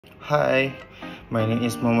Hi, my name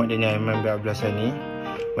is Muhammad Daniel Aiman bin Abdullasani.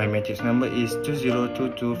 My matrix number is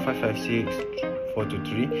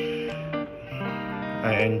 2022556423.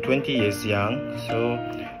 I am 20 years young, so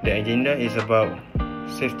the agenda is about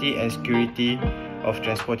safety and security of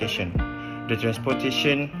transportation. The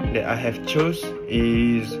transportation that I have chose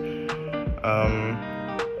is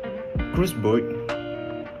cruise boat,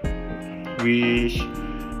 which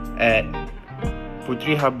at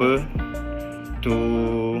Putri Harbour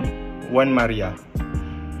to One Maria.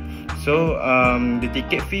 So the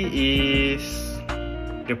ticket fee is,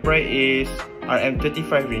 the price is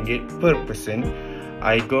RM35 per person.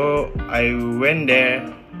 I went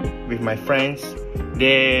there with my friends.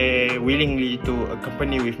 They willingly to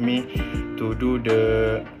accompany with me to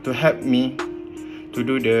help me to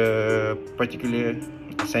do the particular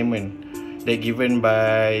assignment that given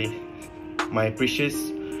by my precious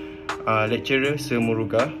lecturer Sir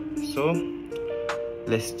Muruga. So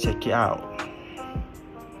let's check it out.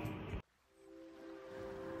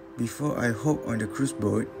 Before I hop on the cruise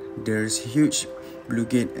boat, there's huge blue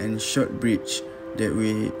gate and short bridge that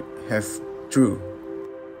we have through.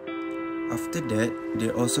 After that, they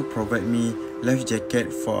also provide me life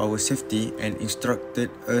jacket for our safety and instructed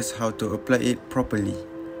us how to apply it properly.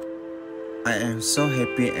 I am so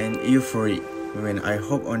happy and euphoric when I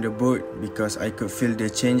hop on the boat because I could feel the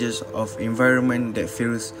changes of environment that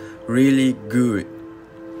feels really good.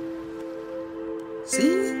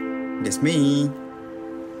 See? That's me!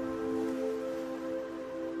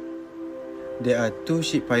 There are 2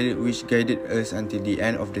 ship pilots which guided us until the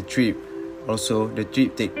end of the trip. Also, the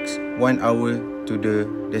trip takes 1 hour to the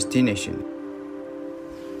destination.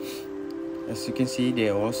 As you can see, they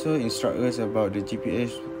also instruct us about the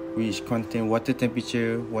GPS, which contain water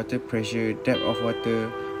temperature, water pressure, depth of water.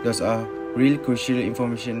 Those are really crucial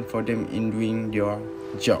information for them in doing their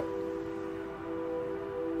job.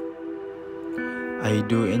 I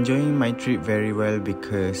do enjoy my trip very well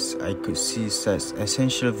because I could see such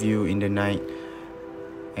essential view in the night,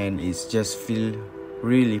 and it's just feel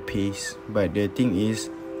really peace. But the thing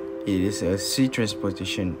is, it is a sea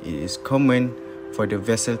transportation. It is common for the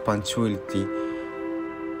vessel punctuality.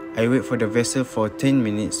 I wait for the vessel for 10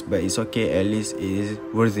 minutes, but it's okay, at least it is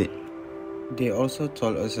worth it. They also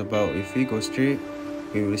told us about if we go straight,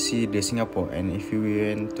 we will see the Singapore, and if we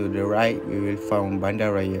went to the right, we will find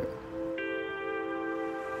Bandar Raya.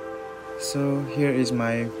 So here is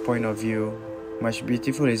my point of view. Much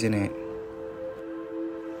beautiful, isn't it?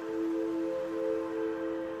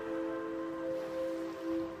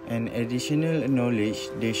 An additional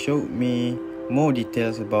knowledge, they showed me more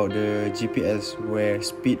details about the GPS, where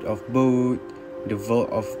speed of boat, the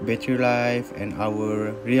volt of battery life, and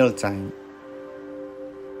our real time.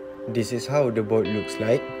 This is how the boat looks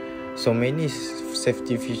like. So many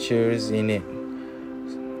safety features in it.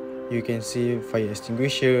 You can see fire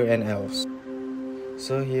extinguisher and else.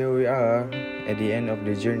 So here we are at the end of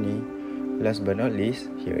the journey. Last but not least,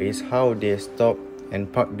 here is how they stop and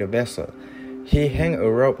park the vessel. He hang a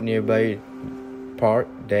rope nearby part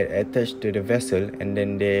that attached to the vessel, and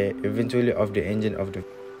then they eventually off the engine of the.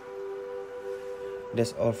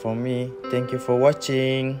 That's all from me. Thank you for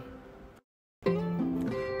watching.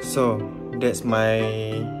 So that's my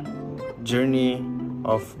journey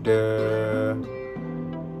of the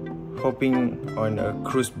hopping on a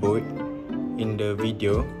cruise boat in the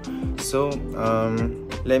video. So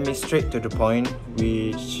let me straight to the point,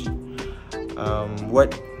 which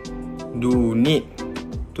what do need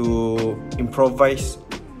to improvise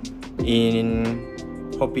in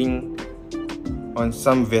hopping on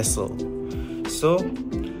some vessel. So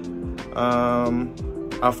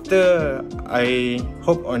after I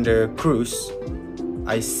hop on the cruise,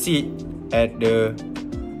 I sit at the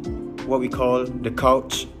what we call the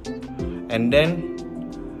couch, and then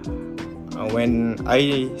when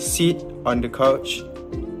I sit on the couch,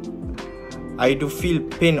 I do feel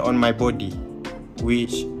pain on my body,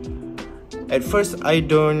 which at first I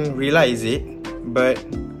don't realize it, but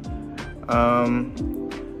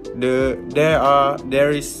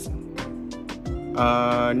there is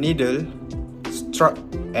a needle struck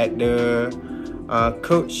at the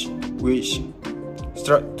couch, which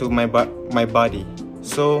struck to my body.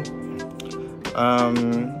 So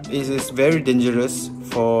it is very dangerous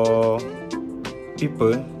for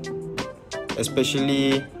people,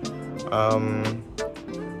 especially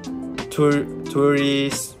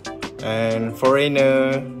tourists and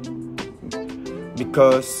foreigner,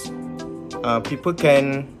 because people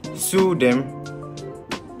can sue them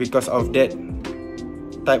because of that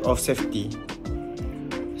type of safety.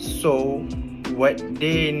 So what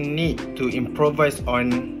they need to improvise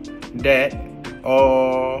on that,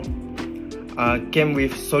 or came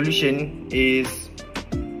with solution is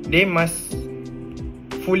they must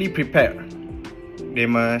fully prepare. They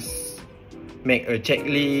must make a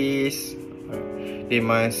checklist. They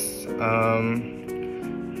must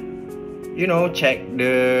check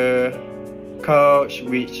the couch,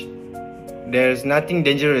 which there's nothing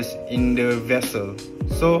dangerous in the vessel,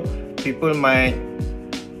 so people might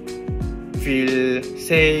feel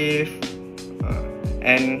safe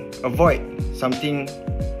and avoid something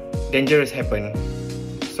dangerous happen.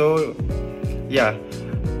 So yeah,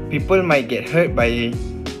 people might get hurt by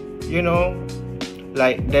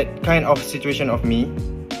like that kind of situation of me.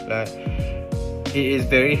 Like, it is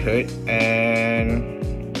very hurt,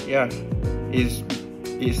 and yeah, is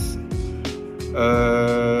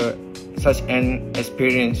such an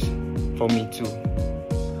experience for me too.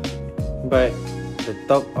 But the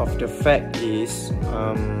top of the fact is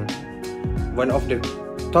one of the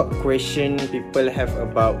top question people have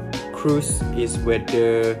about cruise is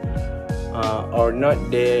whether or not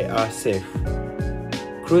they are safe.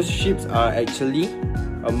 Cruise ships are actually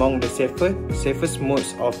among the safest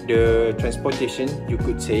modes of the transportation you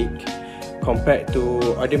could take compared to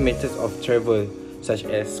other methods of travel such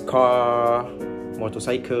as car,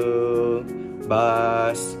 motorcycle,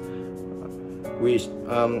 bus, which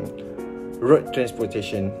road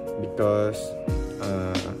transportation, because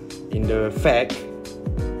in the fact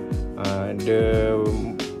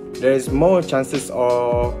there is more chances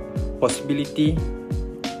or possibility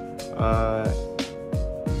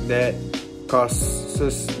that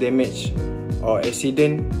causes damage or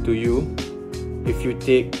accident to you if you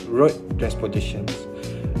take road transportations.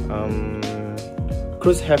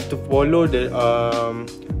 Crews have to follow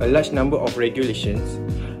a large number of regulations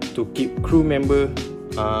to keep crew member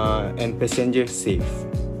and passengers safe.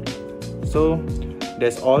 So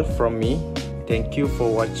that's all from me. Thank you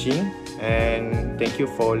for watching, and thank you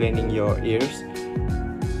for lending your ears,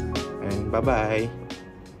 and bye bye.